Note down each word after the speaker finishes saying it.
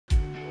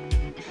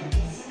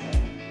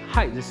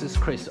Hi, this is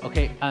Chris.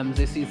 Okay,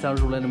 this is our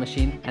roulette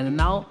machine, and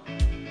now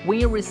when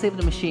you receive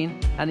the machine,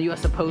 and you are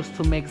supposed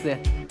to make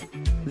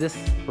this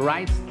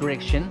right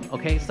direction.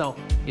 Okay, so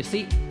you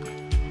see,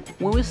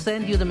 when we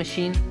send you the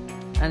machine,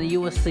 and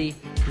you will see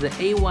the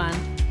A1,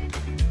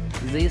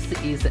 this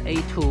is the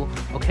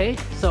A2. Okay,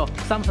 so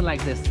something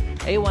like this: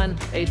 A1,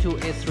 A2,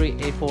 A3,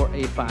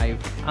 A4, A5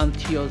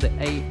 until the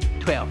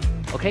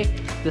A12. Okay,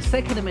 the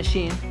second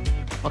machine.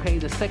 Okay,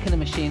 the second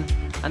machine,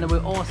 and we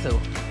will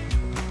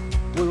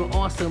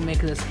also make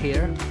this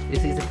here.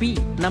 This is B,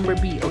 number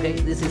B. Okay,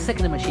 this is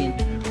second machine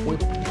with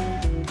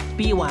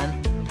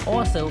B1.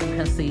 Also, you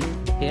can see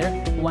here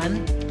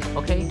 1.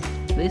 Okay,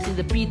 this is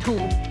the B2.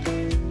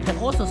 You can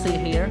also see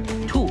here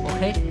 2.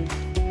 Okay,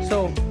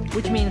 so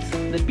which means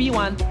the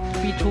B1,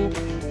 B2,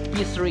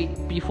 B3,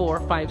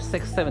 B4, 5,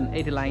 6, 7,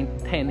 8, 9,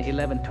 10,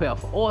 11,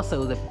 12.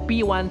 Also the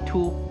B1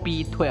 to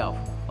B12.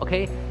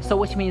 Okay, so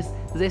which means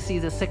this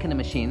is the second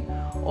machine.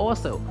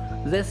 Also,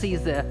 this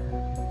is the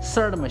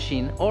third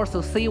machine.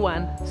 Also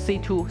C1,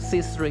 C2,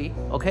 C3.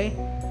 Okay,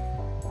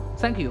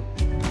 thank you.